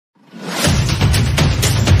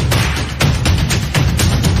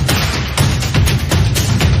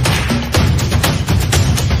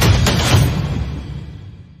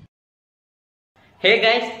Hey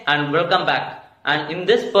guys, and welcome back. And in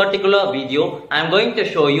this particular video I am going to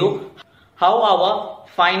show you how our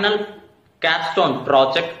final capstone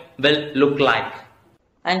project will look like.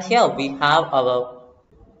 And here we have our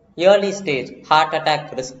early stage heart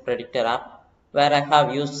attack risk predictor app, where I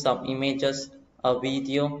have used some images, a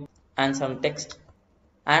video and some text.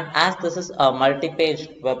 And as this is a multi-page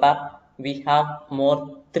web app, we have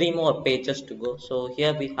three more pages to go. So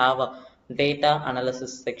here we have a data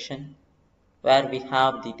analysis section where we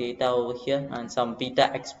have the data over here and some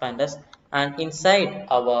beta expanders, and inside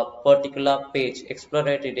our particular page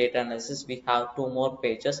exploratory data analysis we have two more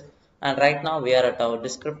pages. And right now we are at our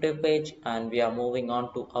descriptive page and we are moving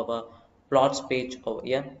on to our plots page over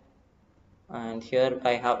here. And here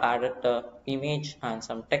I have added the image and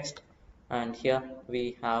some text, and here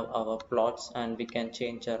we have our plots and we can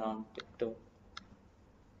change around it too.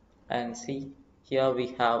 And see, here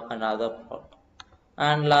we have another plot.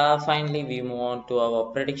 And finally we move on to our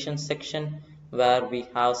prediction section where we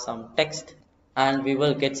have some text and we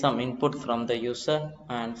will get some input from the user,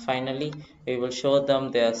 and finally we will show them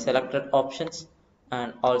their selected options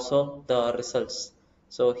and also the results.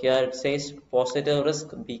 So here it says positive risk,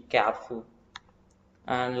 be careful.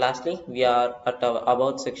 And lastly we are at our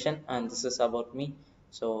about section, and this is about me.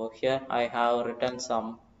 So here I have written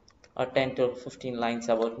some 10 to 15 lines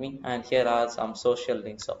about me, and here are some social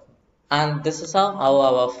links of me. And this is how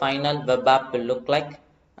our final web app will look like,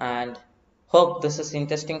 and hope this is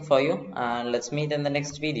interesting for you, and let's meet in the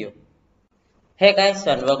next video. Hey guys,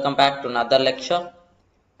 and welcome back to another lecture.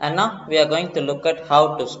 And now we are going to look at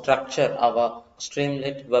how to structure our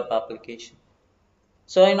Streamlit web application.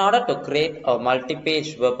 So in order to create a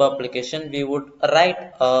multi-page web application, we would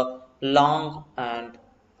write a long and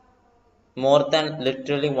more than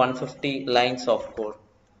literally 150 lines of code.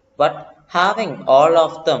 But having all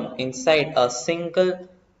of them inside a single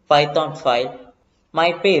Python file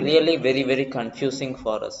might be really very confusing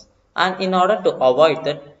for us. And in order to avoid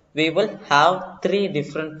that, we will have three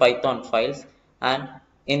different Python files, and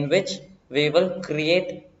in which we will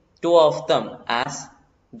create two of them as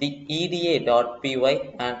the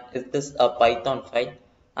eda.py, and it is a Python file,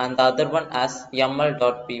 and the other one as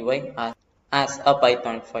yaml.py as a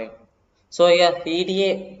Python file. So here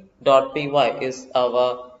eda.py is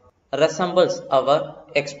resembles our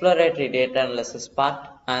exploratory data analysis part,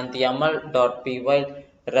 and the yaml.py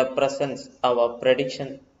represents our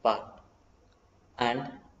prediction part, and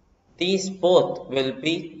these both will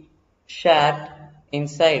be shared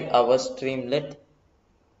inside our Streamlit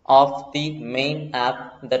of the main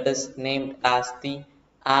app that is named as the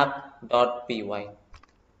app.py.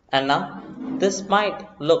 And now this might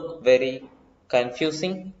look very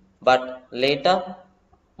confusing, but later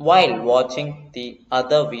while watching the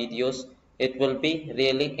other videos it will be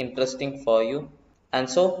really interesting for you. And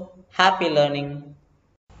so happy learning.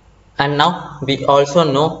 And now we also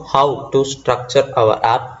know how to structure our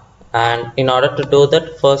app, and in order to do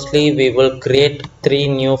that, firstly we will create three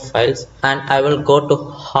new files, and I will go to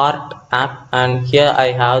heart app, and here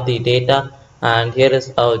I have the data, and here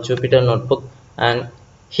is our Jupyter notebook, and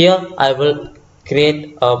here I will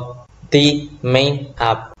create the main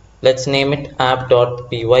app. Let's name it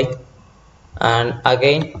app.py, and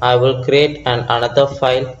again I will create another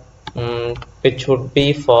file which would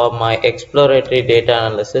be for my exploratory data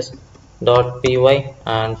analysis .py,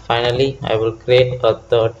 and finally I will create a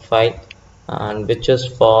third file, and which is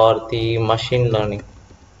for the machine learning,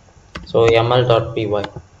 so yaml.py.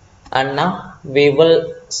 And now we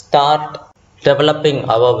will start developing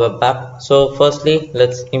our web app. So firstly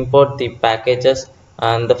let's import the packages,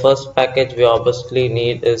 and the first package we obviously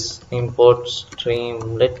need is import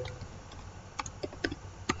Streamlit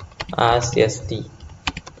as st.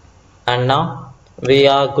 And now we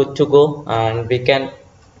are good to go, and we can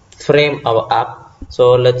frame our app.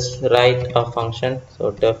 So let's write a function,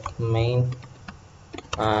 so def main,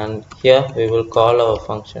 and here we will call our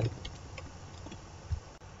function.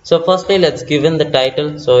 So firstly let's give in the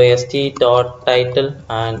title, so st.title,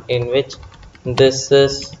 and in which this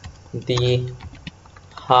is the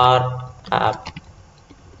heart app.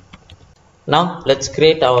 Now let's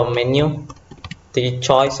create our menu, the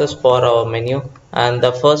choices for our menu, and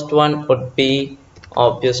the first one would be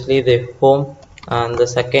obviously the home, and the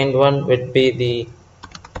second one would be the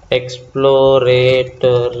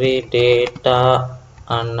exploratory data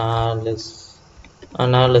analysis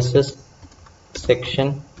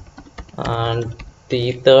section, and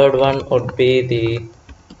the third one would be the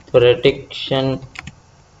prediction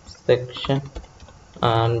section,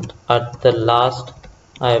 and at the last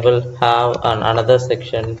I will have another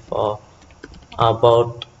section for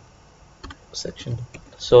about section.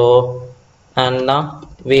 So And now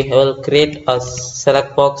we will create a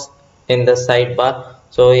select box in the sidebar.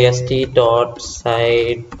 So st.sidebar,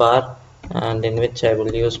 and in which I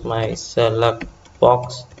will use my select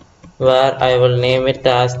box, where I will name it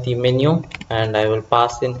as the menu, and I will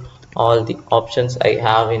pass in all the options I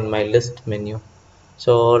have in my list menu.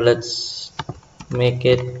 So let's make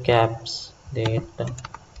it caps data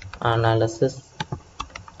analysis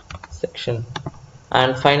section.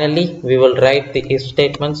 And finally we will write the if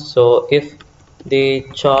statements. So if the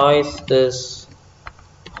choice is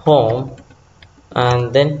home,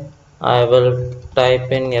 and then I will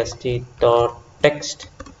type in st.text.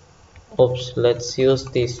 Oops, let's use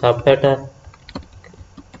the subheader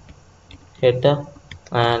header,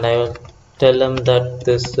 and I will tell them that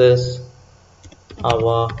this is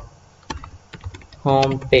our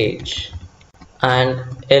home page. And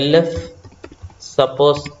elif,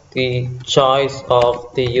 suppose the choice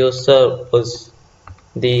of the user is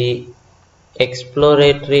the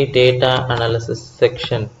exploratory data analysis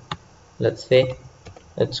section. Let's say,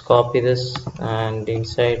 let's copy this, and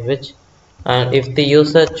inside which, and if the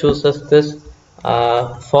user chooses this,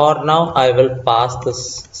 for now I will pass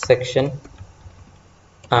this section,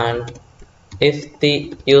 and if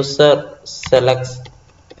the user selects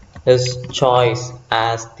his choice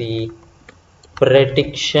as the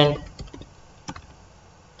prediction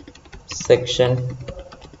section,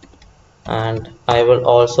 and I will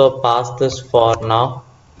also pass this for now.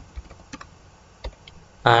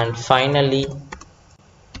 And finally,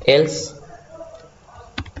 else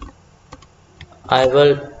I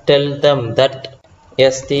will tell them that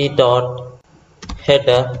st.header,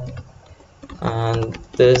 and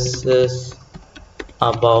this is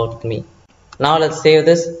about me. Now let's save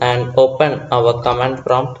this and open our command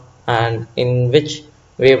prompt, and in which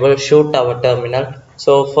we will shoot our terminal.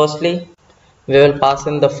 So firstly we will pass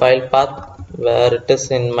in the file path where it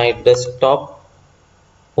is in my desktop.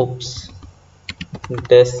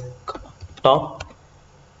 Desktop,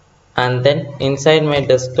 and then inside my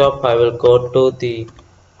desktop I will go to the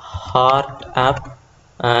heart app,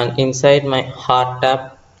 and inside my heart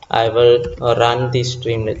app I will run the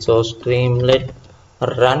Streamlit. So Streamlit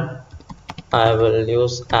run, I will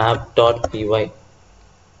use app.py,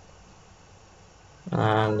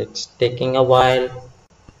 and it's taking a while,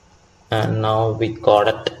 and now we got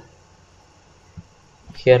it.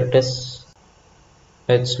 Here it is,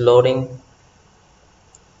 it's loading,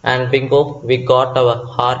 and bingo, we got our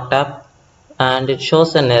heart app, and it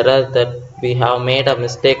shows an error that we have made a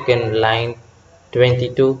mistake in line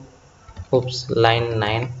 22. Line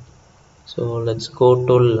 9. So let's go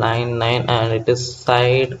to line 9, and it is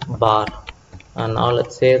sidebar. And now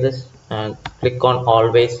let's save this and click on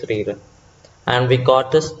always rerun, and we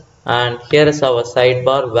got this. And here is our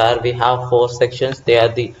sidebar where we have 4 sections. They are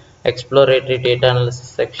the exploratory data analysis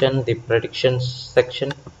section, the predictions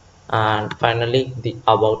section, and finally the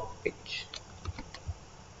about page.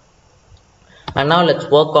 And now let's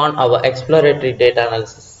work on our exploratory data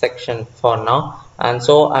analysis section for now. And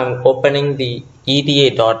so I'm opening the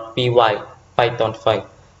eda.py Python file,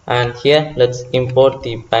 and here let's import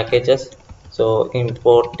the packages. So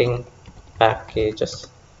importing packages,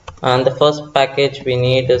 and the first package we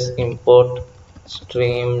need is import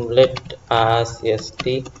Streamlit as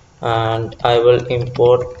st, and I will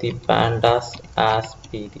import the pandas as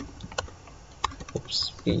pd.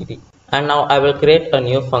 And now I will create a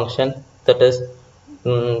new function that is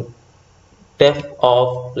def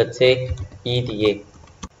of, let's say, eda,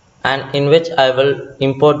 and in which I will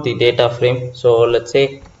import the data frame. So let's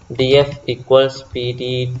say df equals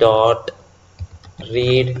pd dot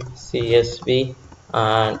read csv,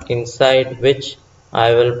 and inside which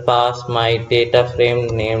I will pass my data frame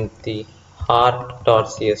named the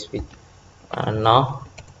heart.csv. And now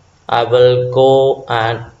I will go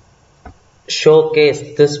and showcase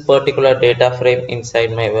this particular data frame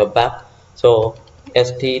inside my web app. So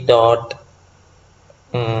st dot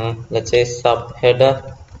let's say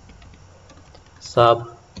subheader,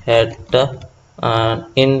 and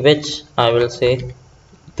in which I will say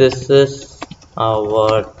this is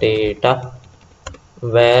our data,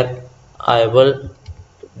 where I will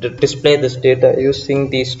display this data using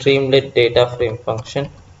the Streamlit data frame function,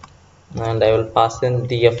 and I will pass in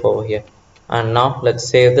df over here. And now let's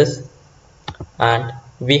save this, and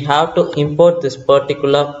we have to import this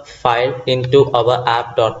particular file into our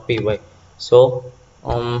app.py. So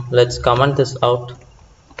let's comment this out,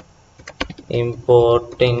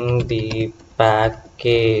 importing the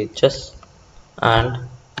packages, and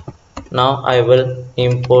now I will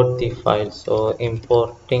import the file. So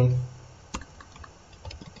importing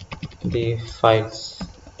the files,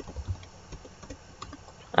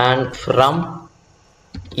 and from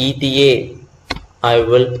eda I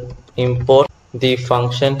will import the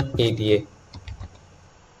function EDA.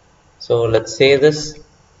 So let's save this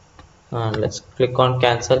and let's click on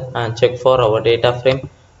cancel and check for our data frame.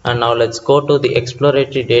 And now let's go to the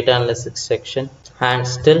exploratory data analysis section, and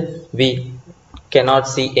still we cannot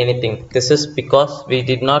see anything. This is because we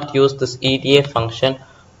did not use this EDA function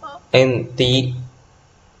in the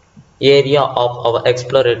area of our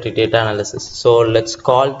exploratory data analysis. So let's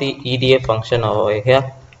call the EDA function over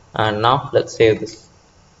here, and now let's save this.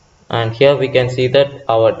 And here we can see that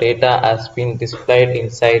our data has been displayed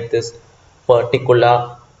inside this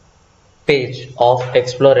particular page of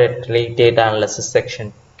exploratory data analysis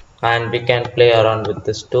section, and we can play around with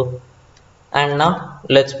this too. And now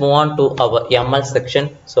let's move on to our YAML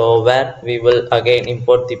section, so where we will again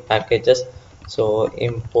import the packages. So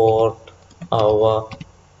import our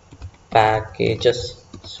packages.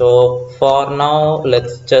 So for now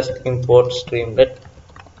let's just import Streamlit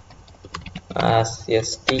as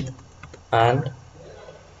st, and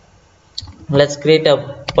let's create a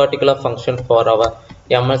particular function for our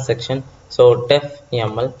YAML section. So def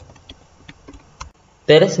YAML.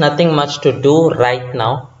 There is nothing much to do right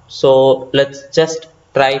now, so let's just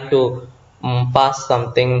try to pass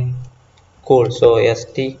something cool. So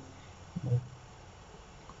st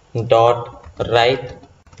dot write.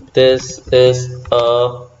 This is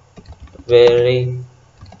a very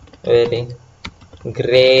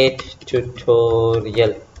great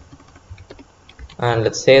tutorial, and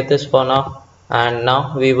let's save this for now. And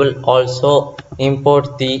now we will also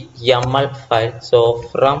import the YAML file. So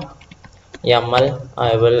from YAML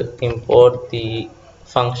I will import the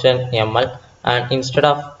function YAML, and instead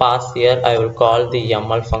of pass here I will call the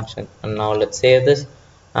YAML function. And now let's save this,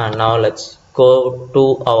 and now let's go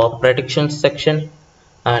to our predictions section,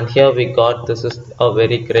 and here we got this is a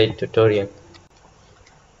very great tutorial.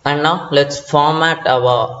 And now let's format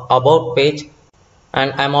our about page,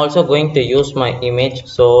 and I'm also going to use my image.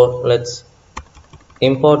 So let's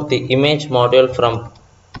import the image module from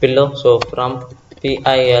below. So from pil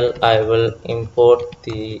I will import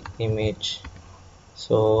the image.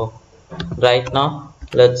 So right now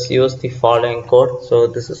let's use the following code. So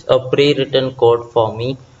this is a pre-written code for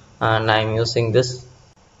me, and I'm using this.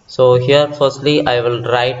 So here firstly I will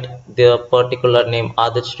write the particular name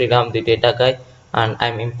Adith Sreeram, the data guy, and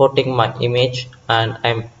I'm importing my image, and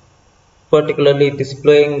I'm particularly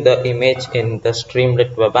displaying the image in the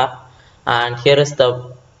Streamlit web app. And here is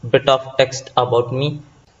the bit of text about me.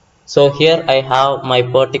 So here I have my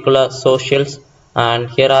particular socials, and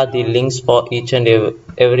here are the links for each and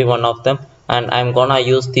every one of them, and I'm gonna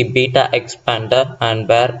use the beta expander, and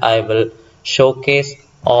where I will showcase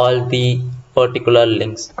all the particular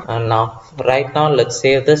links. And now right now let's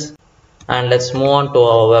save this, and let's move on to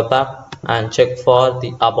our web app and check for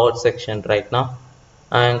the about section right now.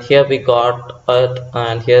 And here we got it,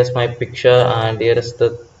 and here's my picture, and here is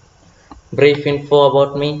the brief info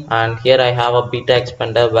about me, and here I have a beta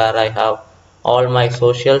expander where I have all my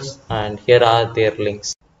socials, and here are their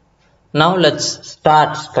links. Now let's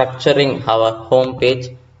start structuring our home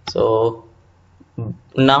page. So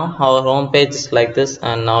now our home page is like this,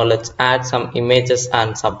 and now let's add some images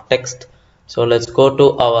and some text. So let's go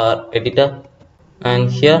to our editor, and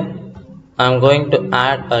here I'm going to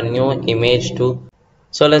add a new image too.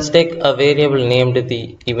 So let's take a variable named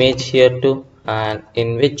the image here too, and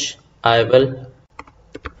in which I will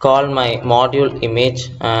call my module image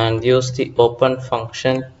and use the open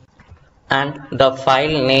function, and the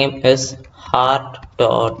file name is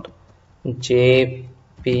heart.jpeg.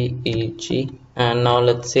 and now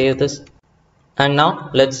let's save this, and now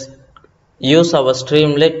let's use our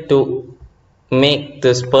Streamlit to make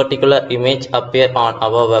this particular image appear on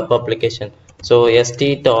our web application. So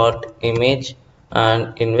st.image,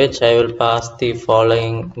 and in which I will pass the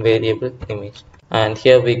following variable image, and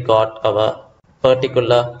here we got our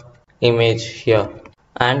particular image here.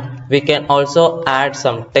 And we can also add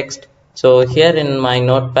some text. So here in my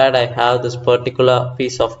notepad I have this particular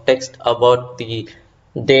piece of text about the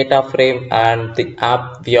data frame and the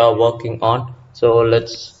app we are working on. So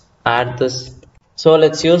let's add this. So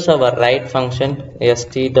let's use our write function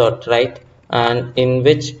st.write, and in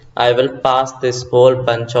which I will pass this whole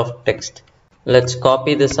bunch of text. Let's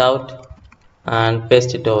copy this out and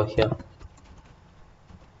paste it over here,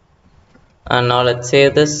 and now let's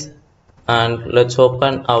save this, and let's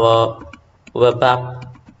open our web app.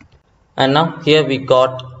 And now here we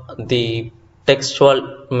got the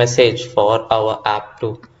textual message for our app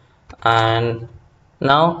too. And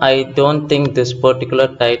now I don't think this particular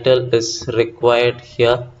title is required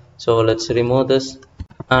here, so let's remove this,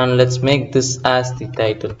 and let's make this as the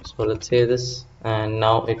title. So let's say this, and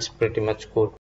now it's pretty much cool.